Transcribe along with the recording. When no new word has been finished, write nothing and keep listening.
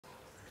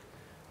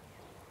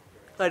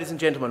Ladies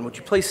and gentlemen, would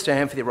you please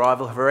stand for the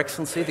arrival of Her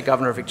Excellency, the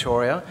Governor of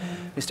Victoria,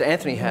 Mr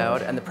Anthony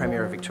Howard, and the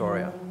Premier of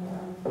Victoria.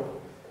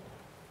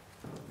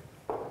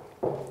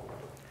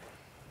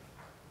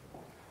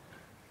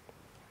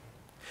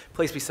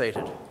 Please be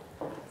seated.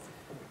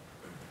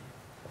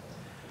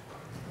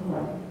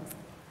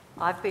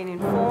 I've been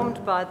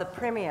informed by the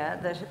Premier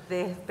that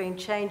there have been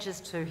changes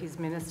to his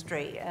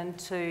ministry, and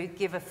to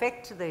give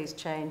effect to these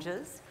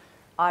changes,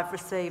 I've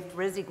received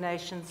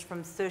resignations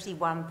from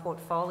 31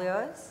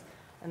 portfolios,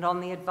 and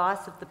on the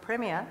advice of the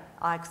Premier,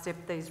 I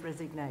accept these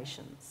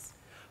resignations.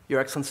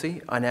 Your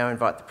Excellency, I now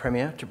invite the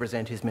Premier to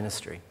present his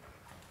ministry.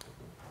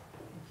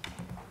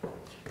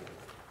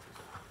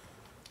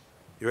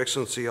 Your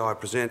Excellency, I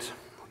present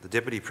the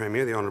Deputy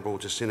Premier, the Honourable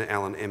Jacinta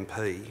Allan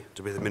MP,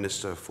 to be the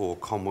Minister for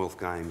Commonwealth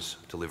Games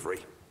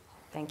Delivery.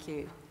 Thank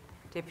you.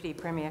 Deputy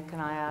Premier, can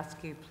I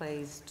ask you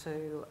please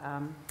to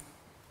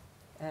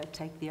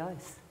take the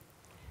oath?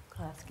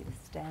 Could I ask you to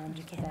stand?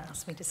 You can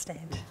ask me to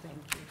stand.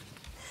 Thank you.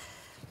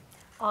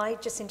 I,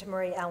 Jacinta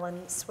Marie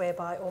Allan, swear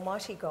by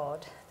Almighty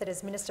God that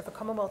as Minister for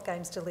Commonwealth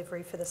Games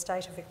Delivery for the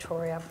State of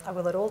Victoria, I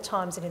will at all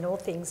times and in all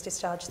things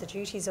discharge the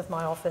duties of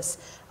my office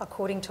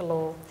according to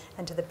law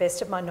and to the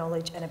best of my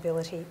knowledge and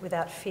ability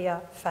without fear,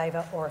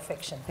 favour or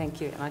affection.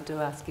 Thank you. And I do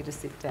ask you to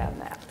sit down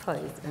now,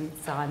 please, and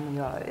sign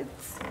the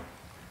oaths.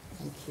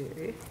 Thank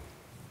you.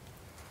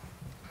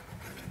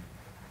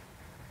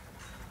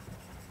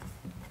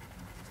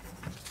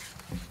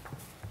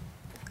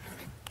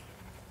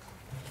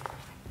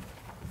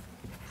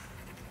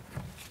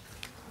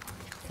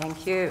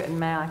 Thank you, and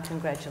may I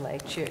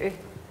congratulate you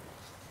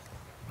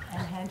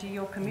and hand you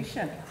your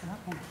commission. Oh,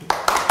 thank you.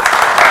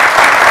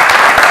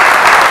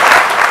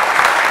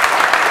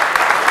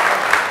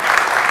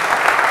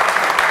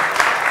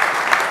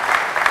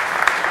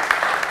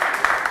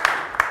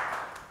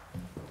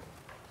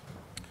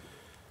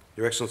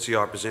 Your Excellency,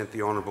 I present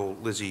the Honourable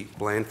Lizzie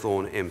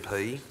Blandthorn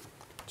MP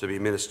to be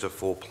Minister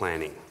for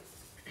Planning.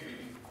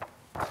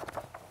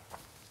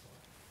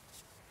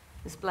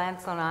 Ms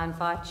Blandthorn, I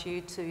invite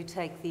you to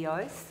take the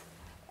oath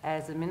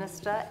as a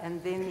Minister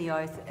and then the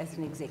oath as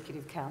an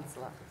Executive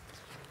Councillor.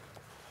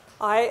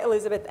 I,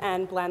 Elizabeth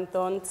Ann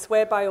Blandthorn,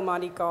 swear by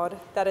Almighty God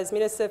that as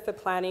Minister for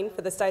Planning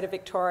for the State of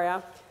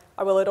Victoria,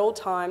 I will at all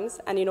times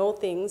and in all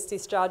things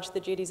discharge the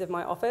duties of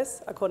my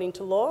office according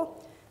to law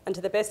and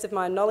to the best of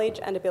my knowledge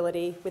and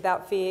ability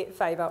without fear,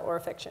 favour or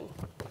affection.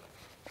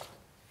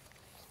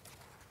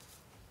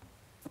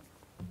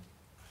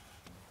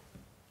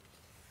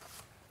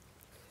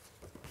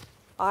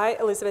 I,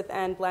 Elizabeth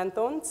Ann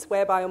Blandthorn,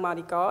 swear by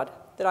Almighty God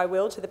that I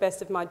will, to the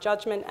best of my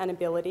judgment and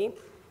ability,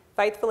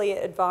 faithfully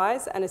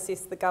advise and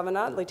assist the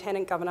Governor,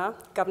 Lieutenant Governor,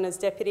 Governor's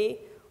Deputy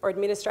or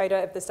Administrator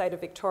of the State of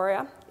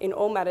Victoria in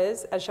all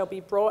matters as shall be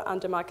brought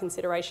under my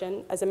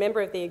consideration as a member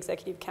of the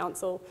Executive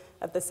Council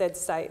of the said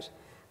State,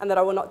 and that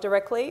I will not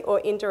directly or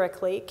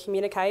indirectly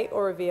communicate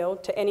or reveal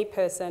to any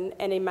person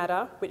any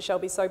matter which shall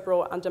be so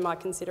brought under my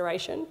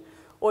consideration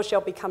or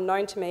shall become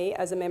known to me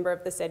as a member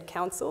of the said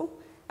Council,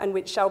 and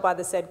which shall by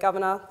the said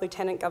Governor,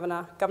 Lieutenant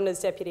Governor,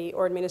 Governor's Deputy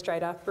or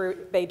Administrator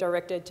be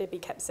directed to be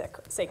kept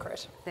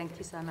secret. Thank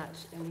you so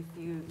much, and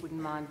if you wouldn't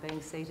mind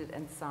being seated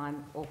and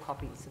sign all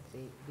copies of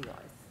the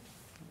oath.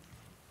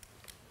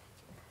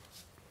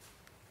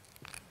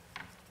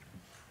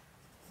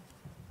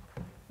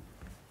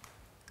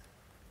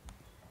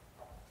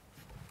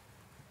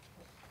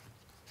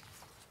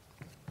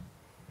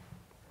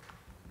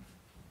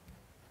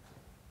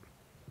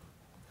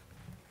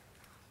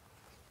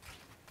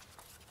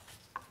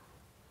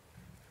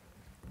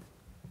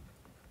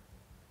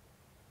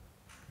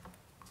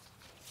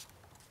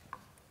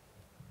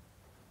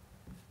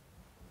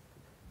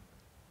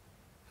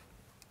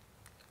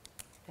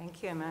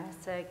 Thank you. May I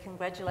say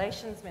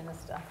congratulations,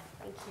 Minister.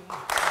 Thank you.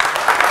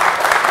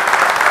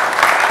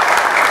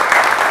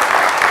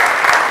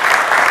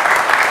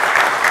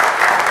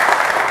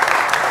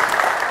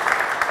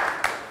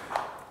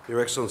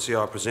 Your Excellency,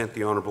 I present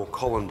the Honourable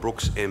Colin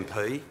Brooks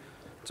MP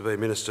to be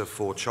Minister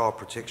for Child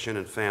Protection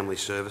and Family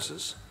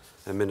Services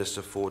and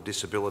Minister for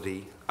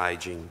Disability,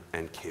 Ageing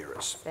and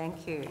Carers.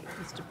 Thank you.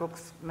 Mr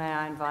Brooks, may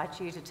I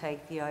invite you to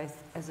take the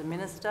oath as a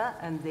Minister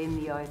and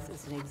then the oath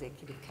as an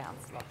Executive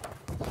Councillor.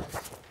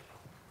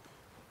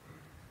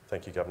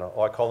 Thank you, Governor.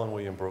 I, Colin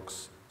William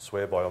Brooks,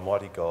 swear by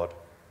Almighty God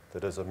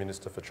that as a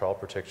Minister for Child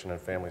Protection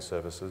and Family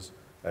Services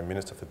and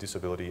Minister for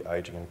Disability,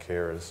 Ageing and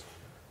Carers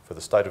for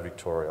the State of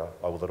Victoria,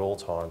 I will at all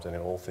times and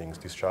in all things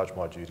discharge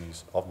my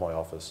duties of my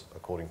office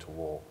according to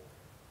law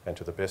and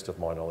to the best of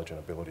my knowledge and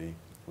ability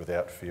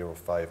without fear or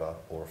favour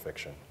or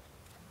affection.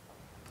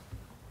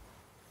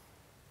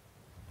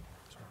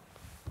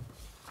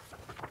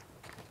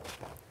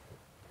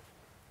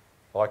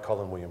 I,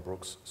 Colin William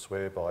Brooks,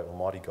 swear by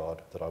Almighty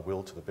God that I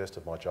will, to the best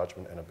of my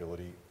judgment and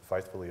ability,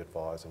 faithfully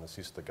advise and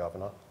assist the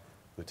Governor,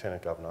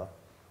 Lieutenant Governor,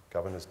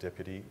 Governor's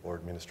Deputy or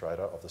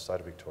Administrator of the State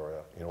of Victoria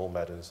in all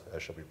matters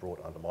as shall be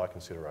brought under my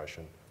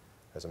consideration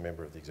as a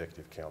member of the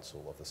Executive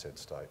Council of the said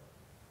State.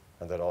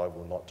 and that I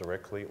will not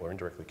directly or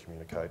indirectly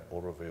communicate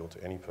or reveal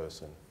to any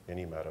person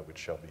any matter which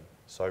shall be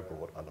so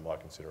brought under my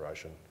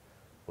consideration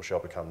or shall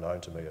become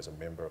known to me as a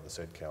member of the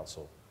said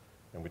council,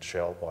 and which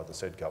shall by the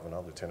said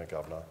Governor, Lieutenant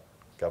Governor,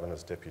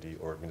 Governor's Deputy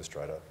or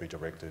Administrator be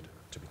directed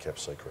to be kept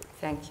secret.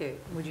 Thank you.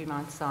 Would you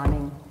mind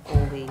signing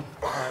all the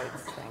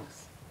oaths?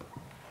 Thanks.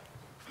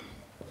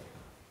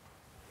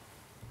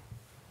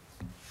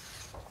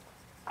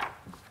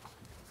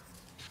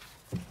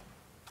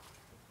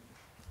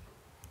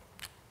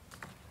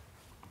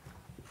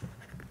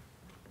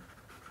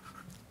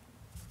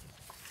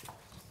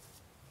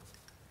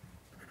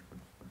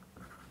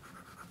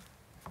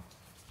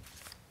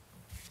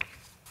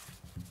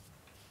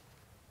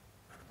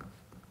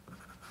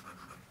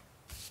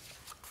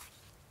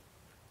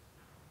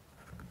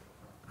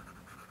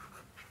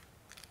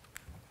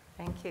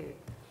 Thank you.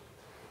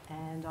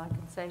 And I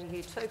can say to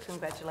you too,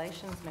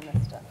 congratulations,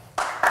 Minister.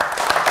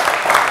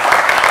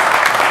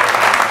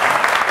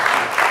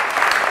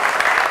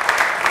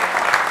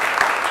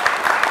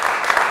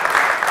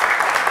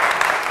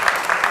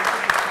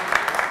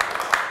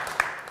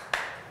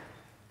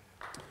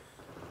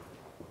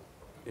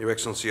 Your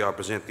Excellency, I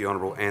present the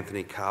Honourable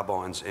Anthony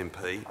Carbines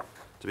MP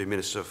to be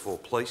Minister for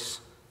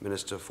Police,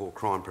 Minister for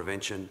Crime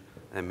Prevention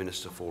and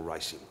Minister for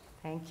Racing.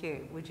 Thank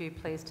you. Would you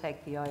please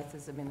take the oath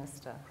as a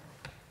minister?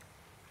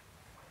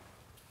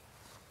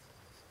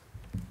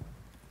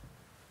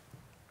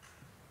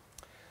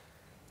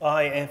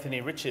 I,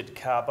 Anthony Richard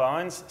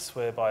Carbines,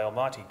 swear by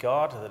Almighty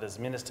God that as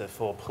Minister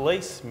for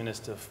Police,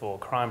 Minister for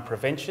Crime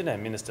Prevention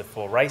and Minister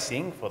for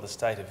Racing for the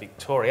State of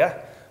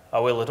Victoria, I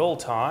will at all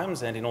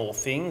times and in all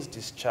things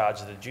discharge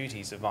the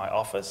duties of my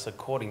office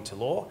according to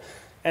law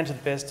and to the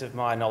best of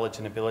my knowledge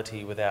and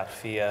ability without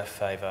fear,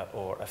 favour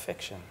or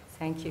affection.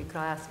 Thank you. Could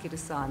I ask you to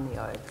sign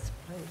the oaths,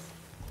 please?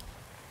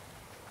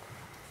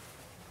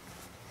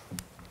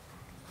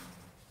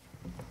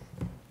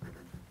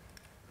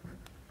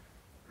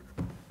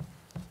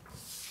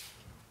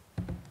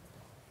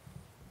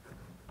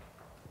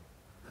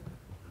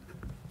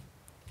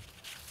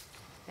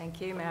 Thank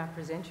you. May I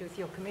present you with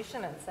your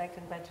commission and say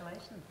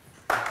congratulations.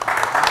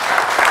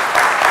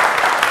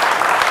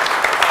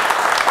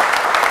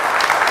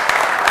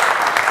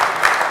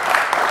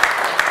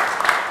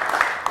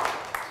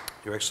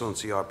 Your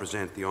Excellency, I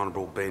present the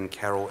Honourable Ben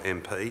Carroll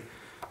MP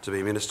to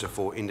be Minister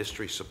for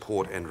Industry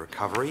Support and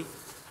Recovery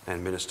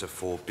and Minister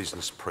for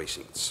Business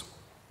Precincts.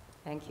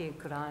 Thank you.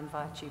 Could I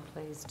invite you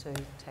please to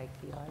take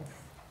the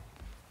oath?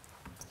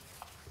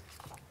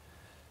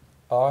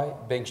 I,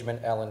 Benjamin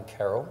Allan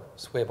Carroll,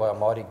 swear by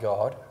Almighty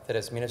God that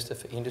as Minister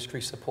for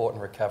Industry Support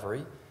and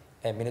Recovery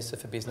and Minister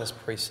for Business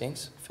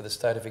Precincts for the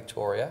State of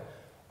Victoria,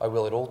 I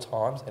will at all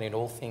times and in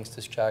all things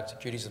discharge the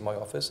duties of my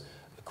office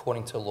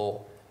according to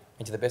law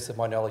and to the best of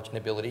my knowledge and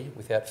ability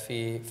without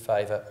fear,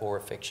 favour or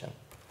affection.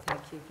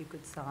 Thank you. If you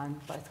could sign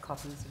both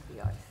copies of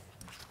the oath.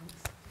 Thanks.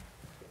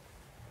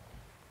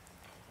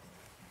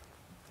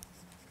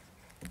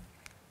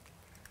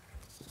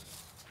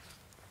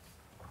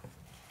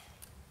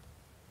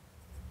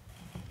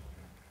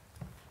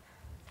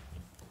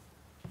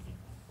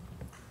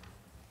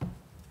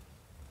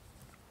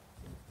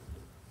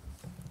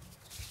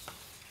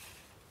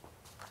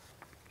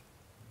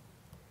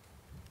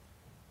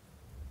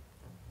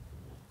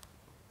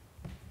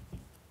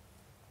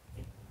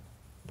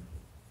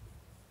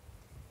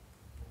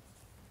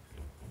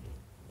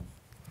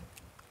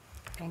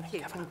 Thank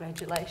you.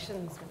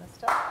 Congratulations,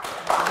 Minister.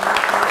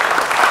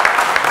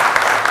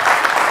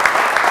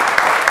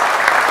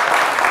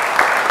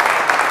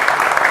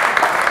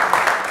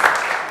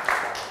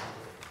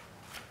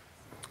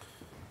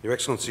 Your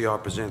Excellency, I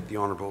present the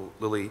Honourable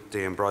Lily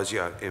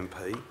D'Ambrosio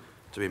MP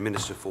to be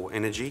Minister for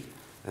Energy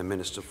and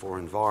Minister for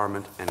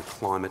Environment and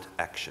Climate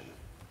Action.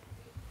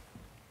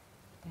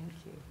 Thank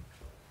you.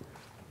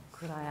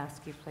 Could I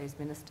ask you, please,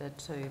 Minister,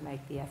 to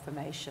make the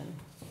affirmation?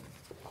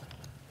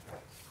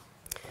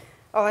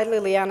 I,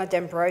 Liliana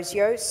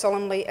D'Ambrosio,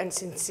 solemnly and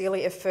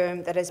sincerely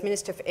affirm that as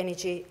Minister for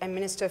Energy and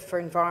Minister for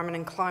Environment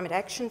and Climate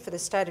Action for the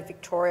State of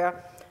Victoria,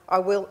 I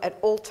will at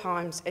all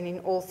times and in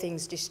all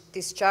things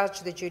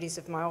discharge the duties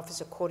of my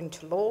office according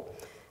to law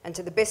and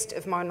to the best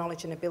of my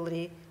knowledge and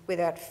ability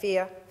without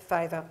fear,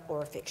 favour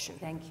or affection.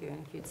 Thank you.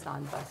 And if you'd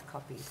sign both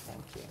copies,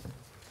 thank you.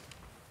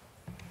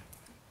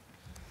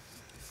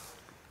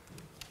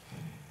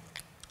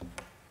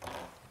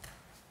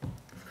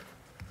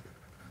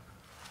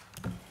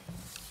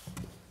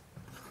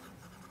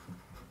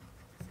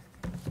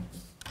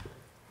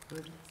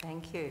 Good,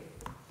 thank you.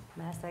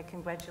 May I say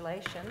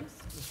congratulations?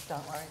 Just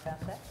don't worry about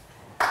that.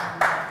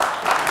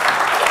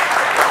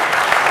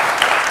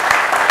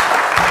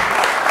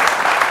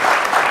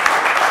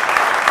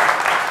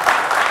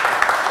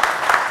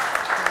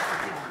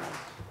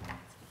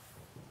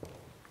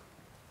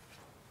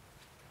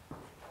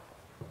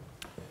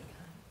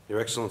 Your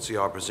Excellency,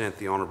 I present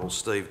the Honourable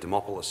Steve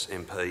Dimopoulos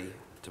MP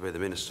to be the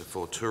Minister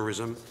for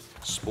Tourism,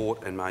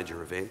 Sport and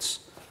Major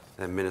Events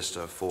and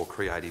Minister for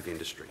Creative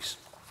Industries.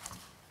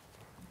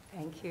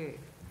 Thank you.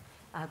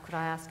 Could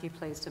I ask you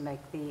please to make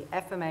the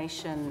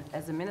affirmation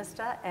as a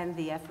minister and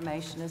the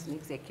affirmation as an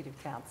executive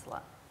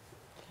councillor?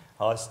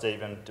 I,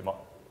 Stephen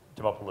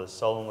Dimopoulos,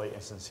 solemnly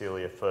and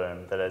sincerely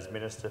affirm that as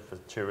Minister for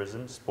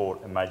Tourism,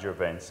 Sport and Major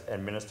Events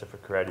and Minister for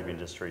Creative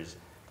Industries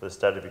for the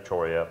State of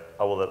Victoria,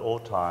 I will at all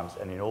times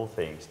and in all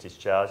things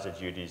discharge the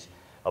duties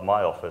of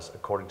my office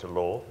according to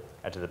law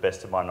and to the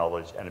best of my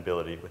knowledge and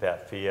ability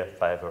without fear,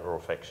 favour or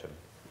affection.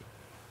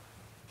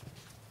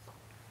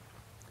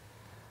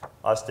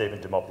 I, Stephen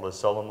Dimopoulos,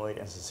 solemnly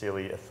and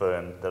sincerely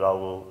affirm that I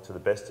will, to the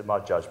best of my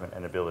judgment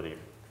and ability,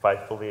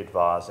 faithfully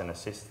advise and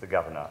assist the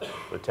Governor,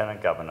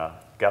 Lieutenant Governor,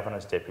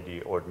 Governor's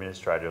Deputy or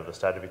Administrator of the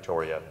State of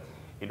Victoria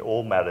in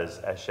all matters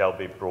as shall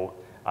be brought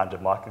under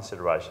my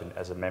consideration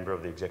as a member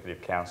of the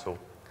Executive Council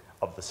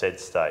of the said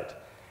State,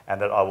 and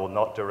that I will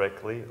not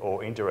directly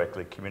or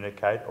indirectly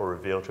communicate or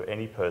reveal to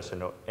any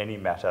person or any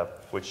matter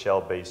which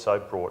shall be so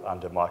brought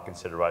under my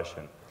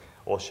consideration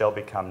or shall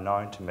become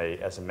known to me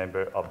as a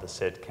member of the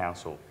said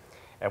Council,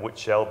 and which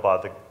shall by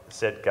the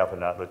said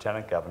Governor,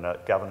 Lieutenant Governor,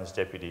 Governor's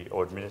Deputy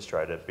or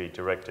Administrator be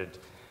directed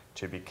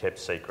to be kept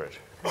secret.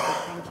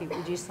 Thank you.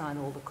 Would you sign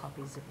all the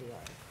copies of the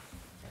oath?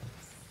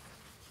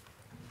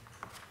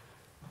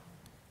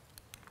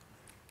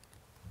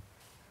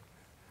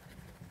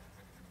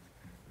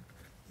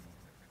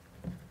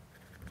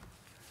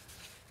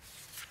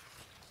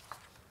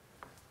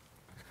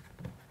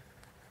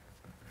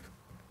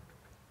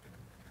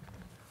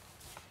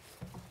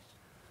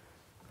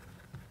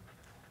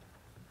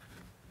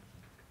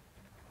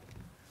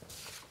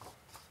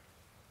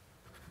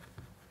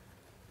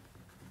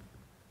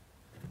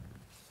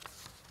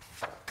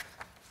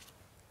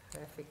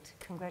 Perfect.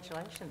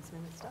 Congratulations,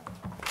 Minister.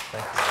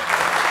 Thank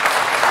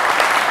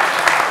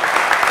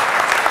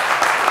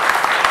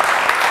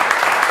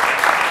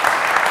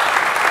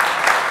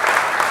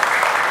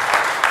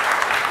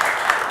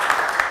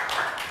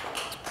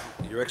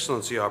you. Your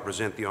Excellency, I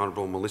present the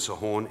Honourable Melissa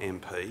Horne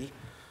MP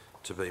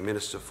to be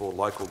Minister for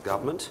Local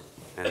Government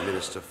and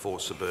Minister for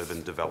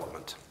Suburban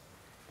Development.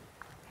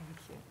 Thank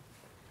you.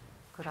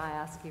 Could I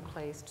ask you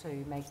please to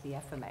make the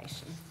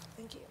affirmation?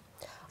 Thank you.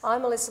 I,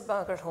 Melissa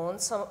Margaret Horne,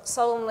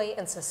 solemnly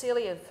and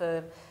sincerely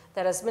affirm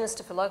that as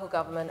Minister for Local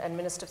Government and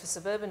Minister for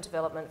Suburban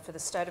Development for the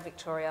State of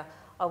Victoria,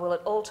 I will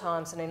at all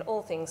times and in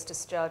all things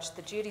discharge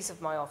the duties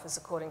of my office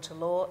according to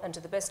law and to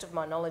the best of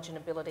my knowledge and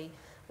ability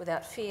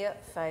without fear,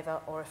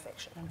 favour or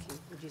affection. Thank you.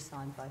 Would you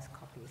sign both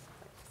copies, please?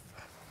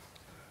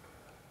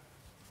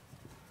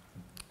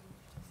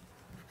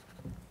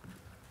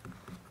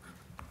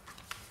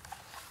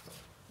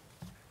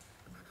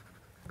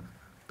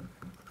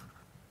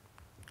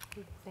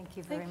 Thank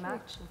you very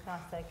much, and can I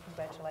say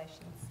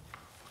congratulations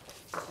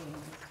to you,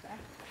 Minister.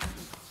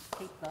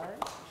 Keep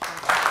those.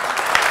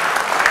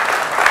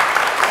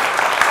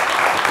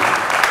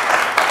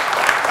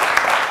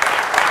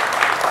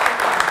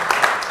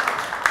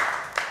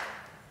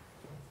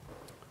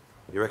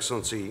 Your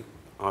Excellency,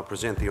 I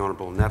present the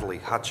Honourable Natalie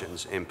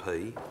Hutchins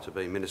MP to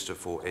be Minister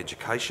for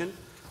Education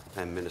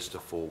and Minister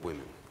for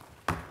Women.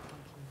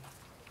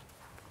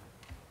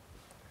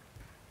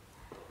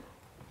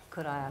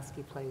 Could I ask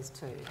you please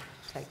to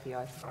take the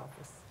oath of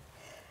office?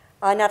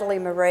 I, Natalie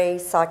Marie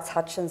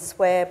Sykes-Hutchins,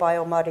 swear by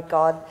Almighty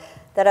God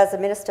that as a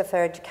Minister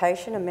for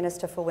Education and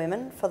Minister for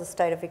Women for the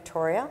State of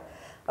Victoria,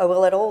 I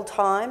will at all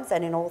times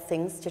and in all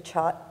things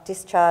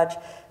discharge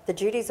the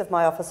duties of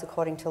my office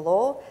according to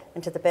law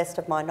and to the best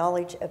of my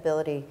knowledge,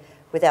 ability,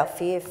 without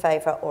fear,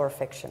 favour or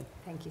affection.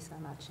 Thank you so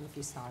much, and if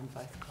you sign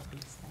both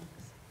copies, thanks.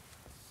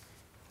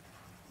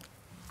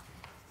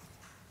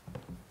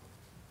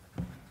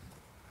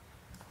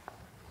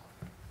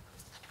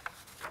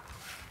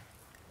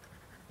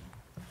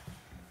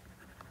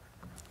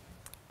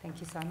 Thank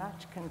you so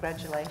much.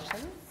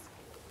 Congratulations.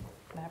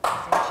 May I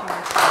present you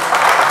with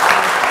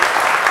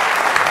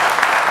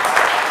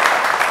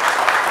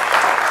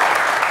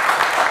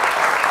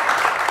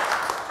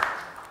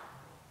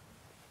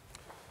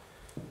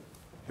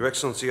Your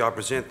Excellency, I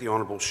present the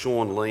Honourable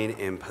Sean Lean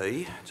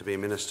MP to be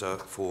Minister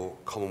for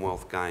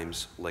Commonwealth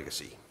Games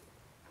Legacy.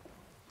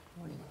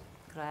 Morning.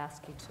 Could I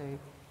ask you to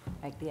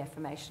make the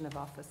affirmation of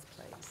office,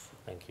 please?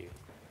 Thank you.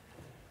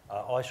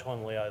 I,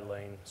 Sean Leo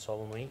Lean,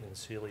 solemnly and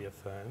sincerely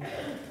affirm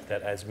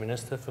that as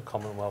Minister for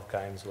Commonwealth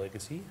Games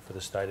Legacy for the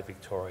State of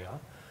Victoria,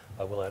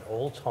 I will at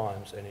all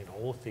times and in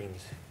all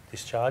things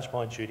discharge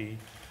my duty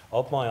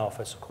of my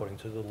office according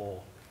to the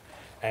law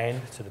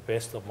and to the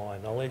best of my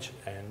knowledge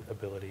and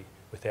ability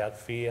without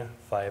fear,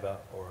 favour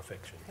or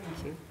affection.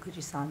 Thank you. Could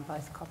you sign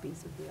both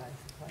copies of the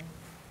oath, please?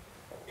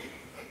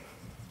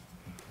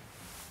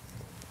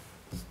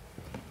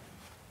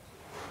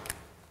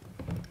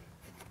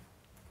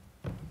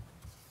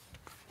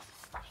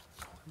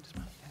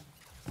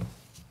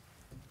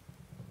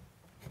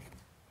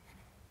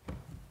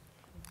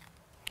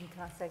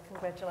 Can I say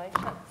congratulations?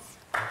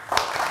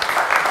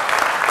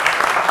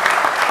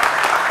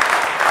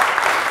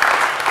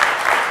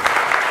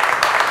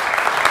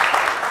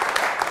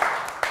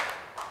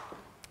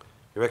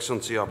 Your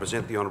Excellency, I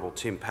present the Honourable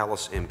Tim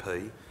Pallas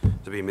MP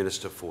to be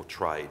Minister for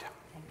Trade.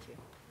 Thank you.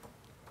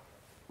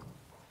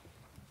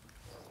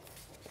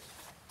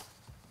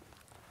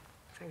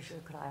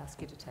 Treasurer, could I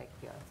ask you to take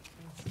the oath,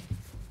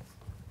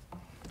 please?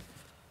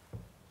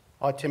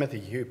 I, Timothy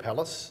Hugh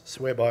Pallas,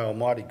 swear by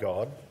Almighty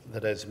God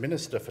that as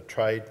Minister for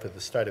Trade for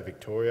the State of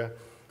Victoria,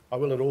 I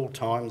will at all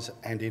times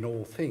and in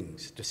all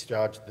things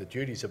discharge the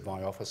duties of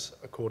my office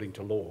according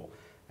to law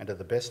and to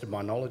the best of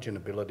my knowledge and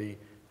ability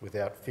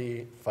without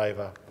fear,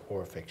 favour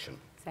or affection.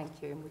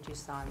 Thank you, and would you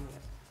sign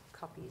the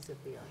copies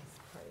of the oath,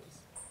 please?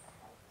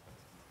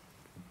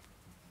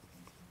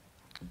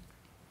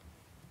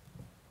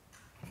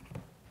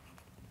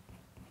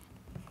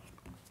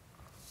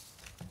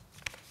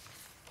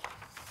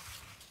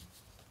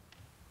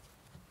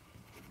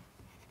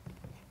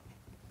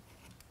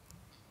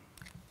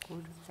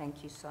 Good.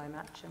 Thank you so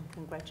much and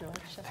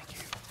congratulations. Thank you.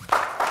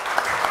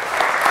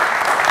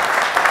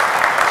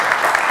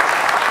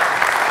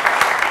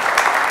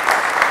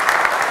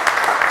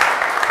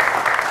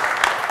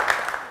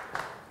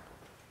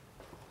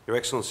 Your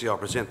Excellency, I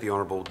present the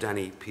Honourable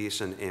Danny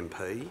Pearson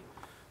MP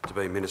to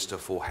be Minister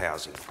for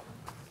Housing.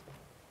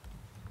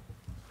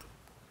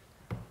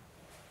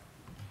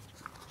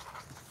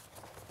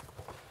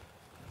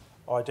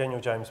 I, Daniel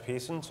James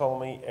Pearson,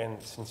 solemnly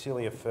and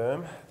sincerely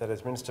affirm that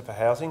as Minister for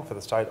Housing for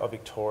the State of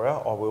Victoria,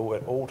 I will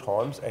at all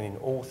times and in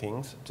all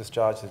things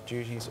discharge the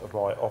duties of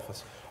my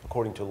office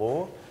according to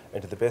law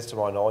and to the best of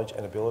my knowledge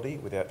and ability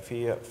without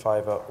fear,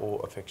 favour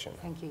or affection.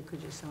 Thank you.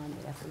 Could you sign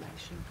the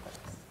affirmation,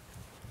 please?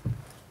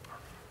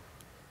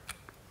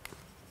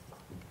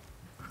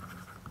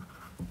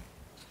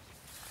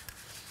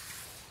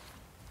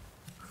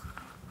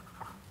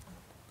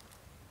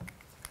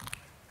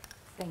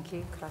 Thank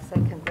you. Could I say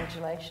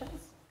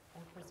congratulations?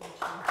 And present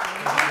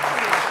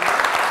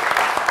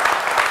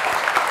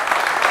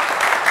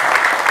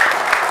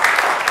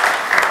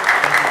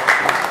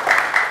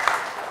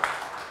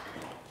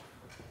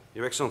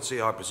Your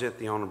Excellency, I present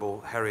the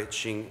Honourable Harriet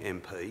Shing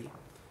MP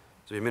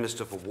to be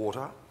Minister for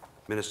Water,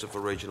 Minister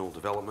for Regional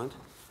Development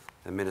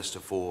and Minister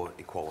for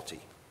Equality.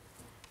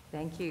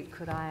 Thank you.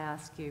 Could I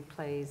ask you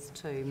please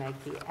to make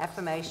the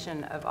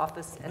affirmation of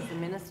office as a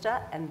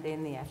Minister and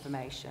then the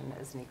affirmation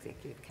as an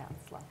Executive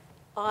Councillor?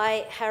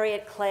 I,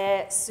 Harriet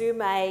Claire Su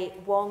Mei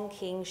Wong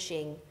King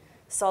Shing,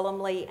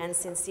 solemnly and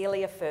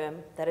sincerely affirm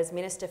that as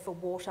Minister for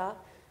Water,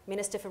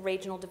 Minister for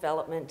Regional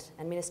Development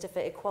and Minister for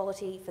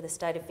Equality for the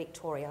State of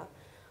Victoria,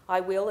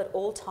 I will at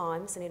all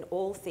times and in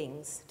all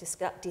things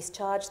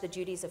discharge the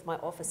duties of my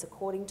office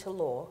according to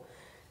law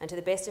and to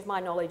the best of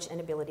my knowledge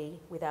and ability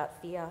without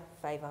fear,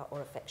 favour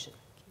or affection.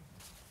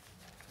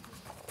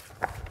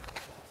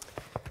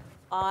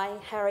 I,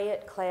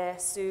 Harriet Claire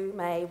Su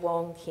Mei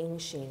Wong King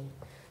Shin,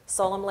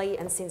 solemnly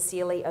and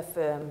sincerely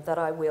affirm that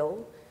I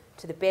will,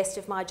 to the best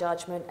of my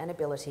judgment and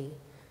ability,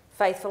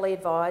 faithfully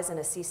advise and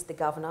assist the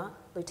Governor,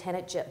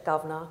 Lieutenant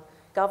Governor,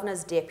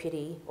 Governor's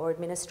Deputy or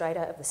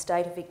Administrator of the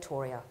State of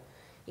Victoria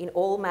in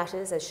all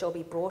matters as shall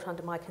be brought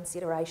under my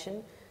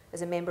consideration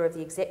as a member of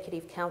the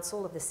Executive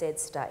Council of the said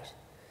State,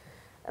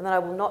 and that I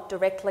will not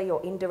directly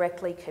or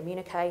indirectly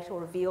communicate or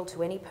reveal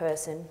to any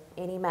person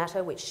any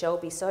matter which shall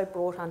be so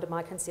brought under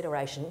my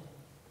consideration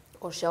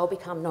or shall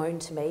become known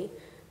to me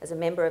as a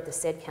member of the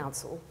said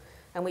Council,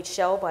 and which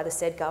shall by the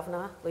said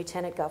Governor,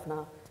 Lieutenant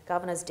Governor,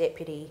 Governor's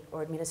Deputy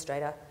or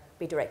Administrator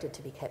be directed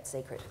to be kept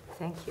secret.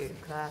 Thank you.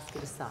 Could I ask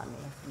you to sign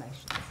the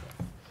affirmation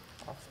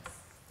of office?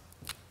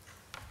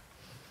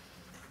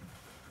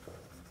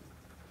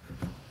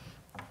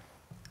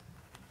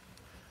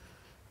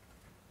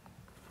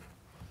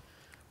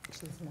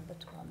 There's another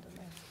two under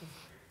there.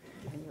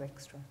 Giving you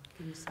extra.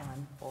 Can you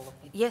sign all of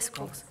them? Yes, of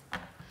course.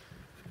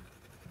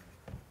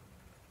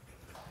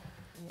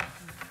 Yeah,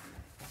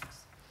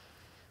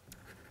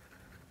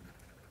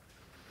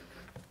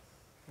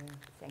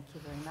 thanks. Thank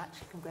you very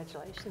much.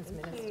 Congratulations,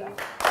 Minister.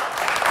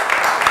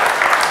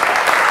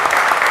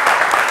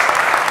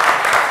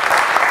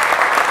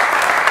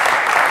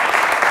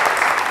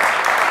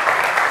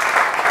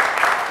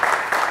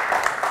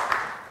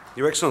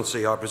 Your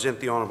Excellency, I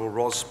present the Honourable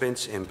Ros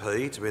Spence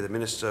MP to be the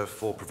Minister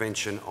for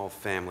Prevention of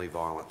Family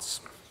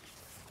Violence.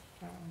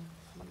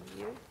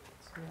 You?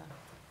 Yeah.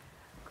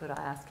 Could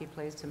I ask you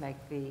please to make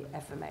the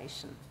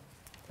affirmation?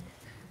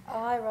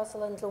 I,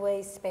 Rosalind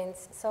Louise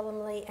Spence,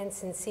 solemnly and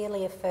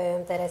sincerely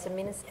affirm that as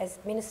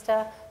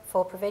Minister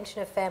for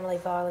Prevention of Family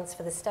Violence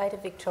for the State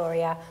of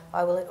Victoria,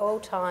 I will at all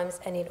times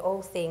and in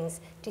all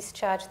things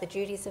discharge the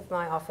duties of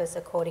my office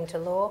according to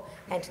law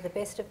and to the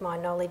best of my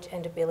knowledge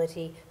and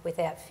ability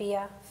without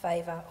fear,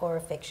 favour or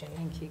affection.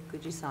 Thank you.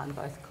 Could you sign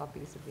both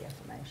copies of the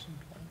affirmation,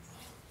 please?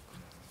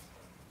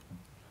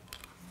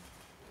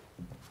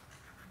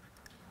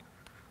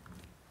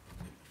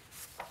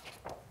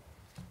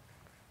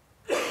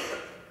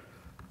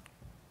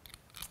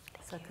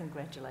 So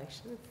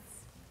congratulations.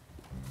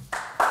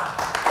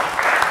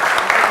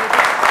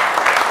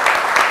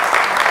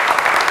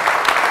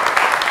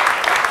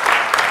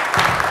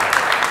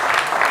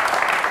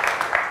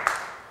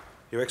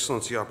 Your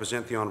Excellency, I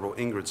present the Honourable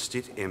Ingrid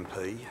Stitt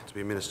MP to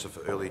be Minister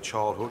for Early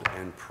Childhood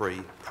and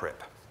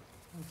Pre-Prep.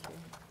 Thank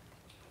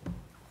you.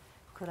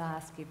 Could I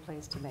ask you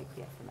please to make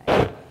the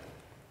affirmation?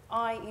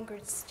 I,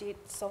 Ingrid Stitt,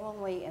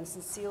 solemnly and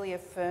sincerely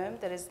affirm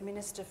that as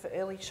Minister for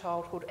Early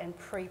Childhood and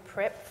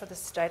Pre-Prep for the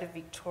State of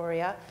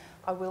Victoria,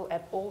 I will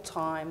at all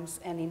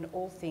times and in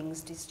all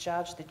things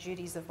discharge the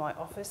duties of my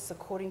office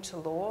according to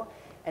law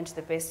and to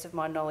the best of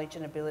my knowledge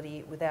and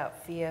ability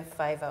without fear,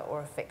 favour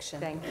or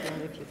affection. Thank you.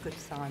 And if you could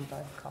sign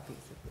both copies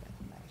of the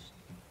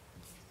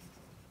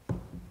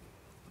affirmation.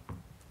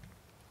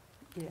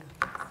 Yeah,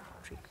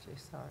 tricked you,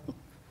 sorry.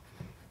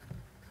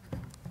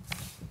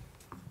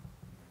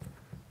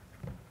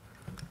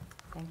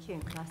 Thank you.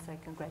 And can I say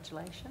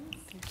congratulations?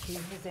 Thank you.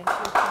 Present your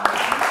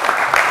promotion.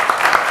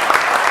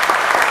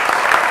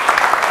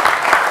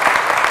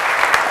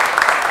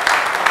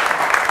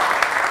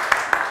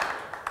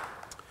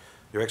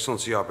 Your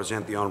Excellency, I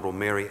present the Honourable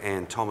Mary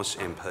Ann Thomas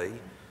MP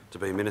to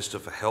be Minister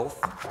for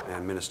Health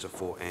and Minister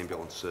for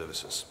Ambulance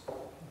Services.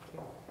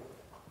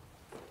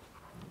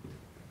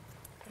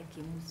 Thank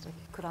you, Minister.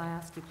 Could I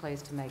ask you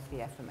please to make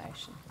the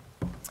affirmation?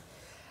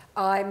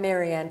 I,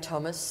 Mary Ann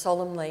Thomas,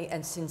 solemnly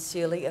and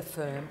sincerely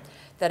affirm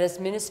that as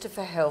Minister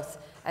for Health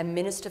and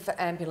Minister for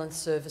Ambulance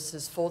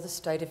Services for the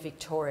State of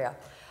Victoria,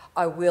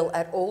 I will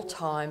at all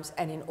times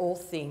and in all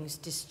things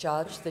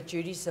discharge the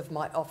duties of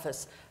my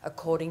office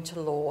according to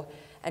law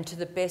and to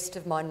the best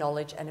of my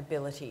knowledge and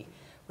ability,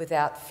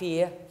 without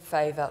fear,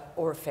 favour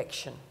or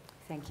affection.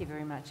 Thank you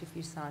very much. If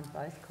you sign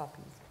both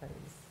copies, please,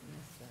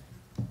 Minister.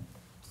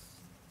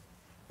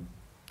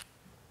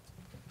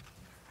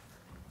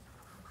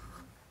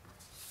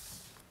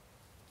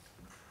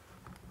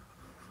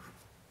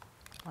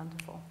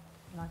 Wonderful.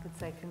 And I could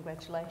say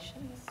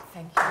congratulations.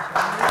 Thank you.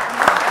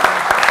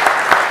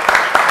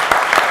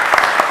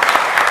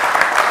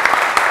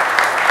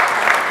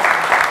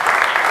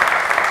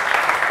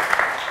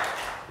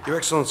 Your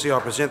Excellency, I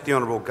present the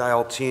Honourable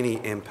Gayle Tierney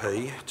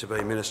MP to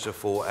be Minister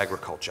for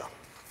Agriculture.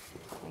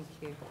 Thank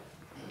you.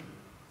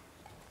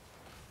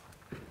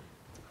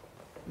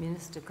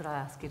 Minister, could I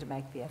ask you to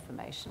make the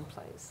affirmation,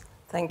 please?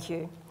 Thank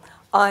you.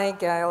 I,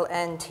 Gayle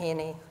Ann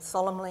Tierney,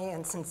 solemnly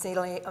and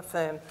sincerely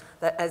affirm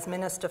that as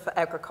Minister for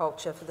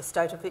Agriculture for the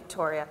State of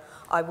Victoria,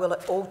 I will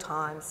at all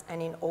times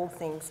and in all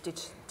things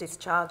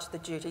discharge the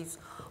duties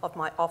of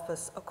my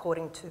office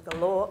according to the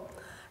law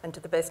and to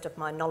the best of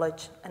my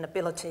knowledge and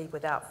ability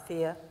without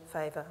fear,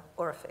 favour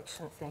or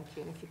affection. Thank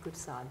you. And if you could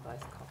sign both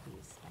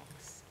copies,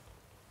 thanks.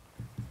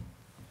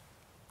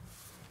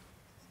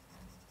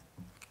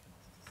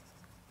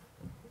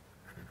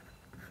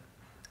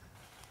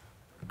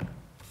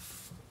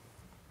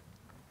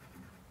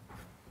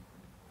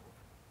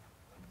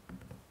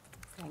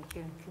 Thank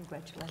you and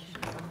congratulations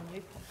on the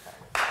new portfolio.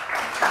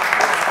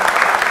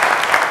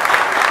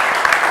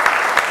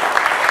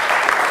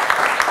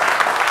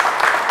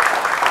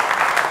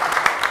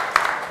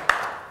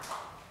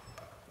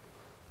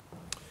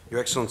 Your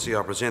Excellency,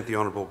 I present the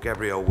Honourable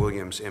Gabrielle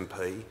Williams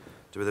MP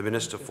to be the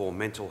Minister for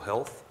Mental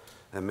Health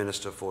and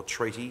Minister for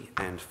Treaty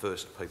and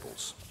First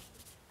Peoples.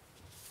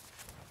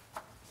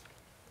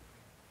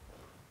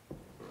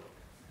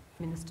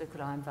 Minister,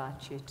 could I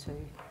invite you to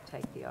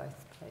take the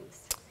oath,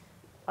 please?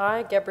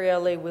 I,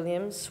 Gabrielle Lee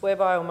Williams, swear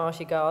by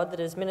Almighty God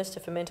that as Minister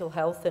for Mental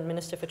Health and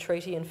Minister for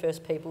Treaty and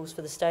First Peoples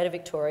for the State of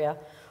Victoria,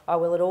 I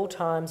will at all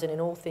times and in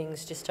all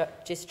things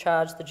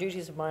discharge the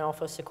duties of my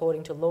office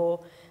according to law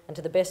and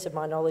to the best of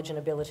my knowledge and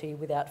ability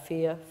without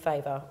fear,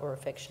 favour or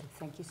affection.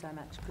 Thank you so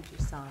much. Could you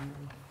sign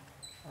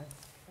the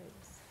oath,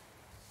 please?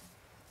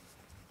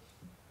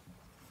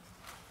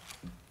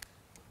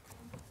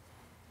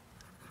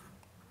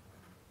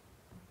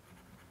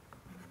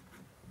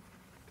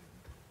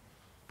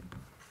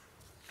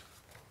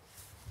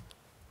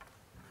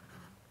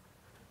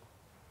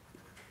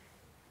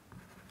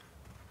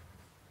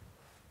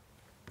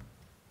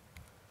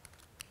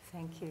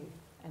 Thank you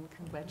and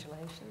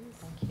congratulations.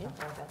 Thank you.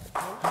 Sorry about the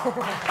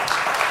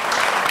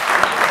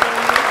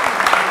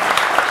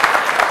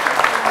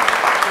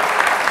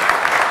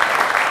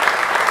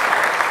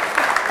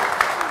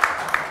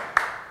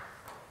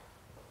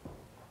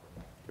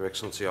Your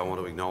Excellency, I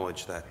want to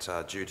acknowledge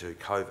that due to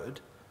COVID,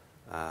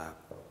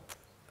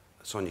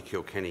 Sonia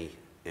Kilkenny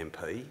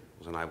MP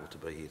was unable to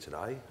be here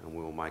today, and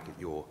we will make it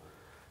your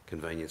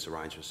convenience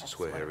arrangements to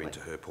swear her into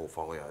her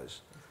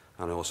portfolios.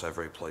 And I'm also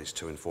very pleased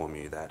to inform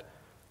you that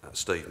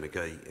Steve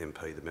McGee,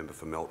 MP, the member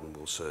for Melton,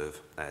 will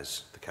serve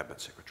as the Cabinet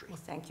Secretary. Well,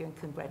 thank you and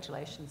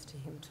congratulations to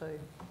him too.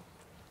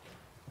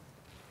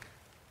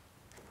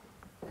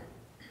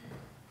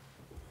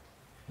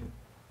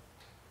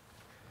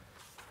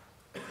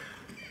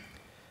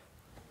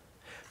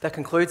 That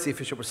concludes the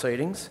official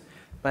proceedings.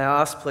 May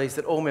I ask, please,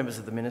 that all members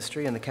of the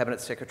Ministry and the Cabinet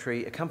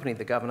Secretary accompany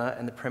the Governor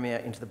and the Premier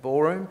into the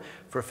ballroom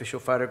for official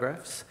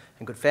photographs.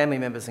 And good family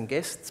members and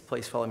guests,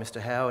 please follow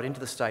Mr Howard into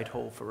the State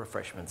Hall for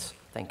refreshments.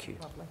 Thank you.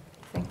 Lovely.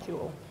 Thank you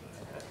all.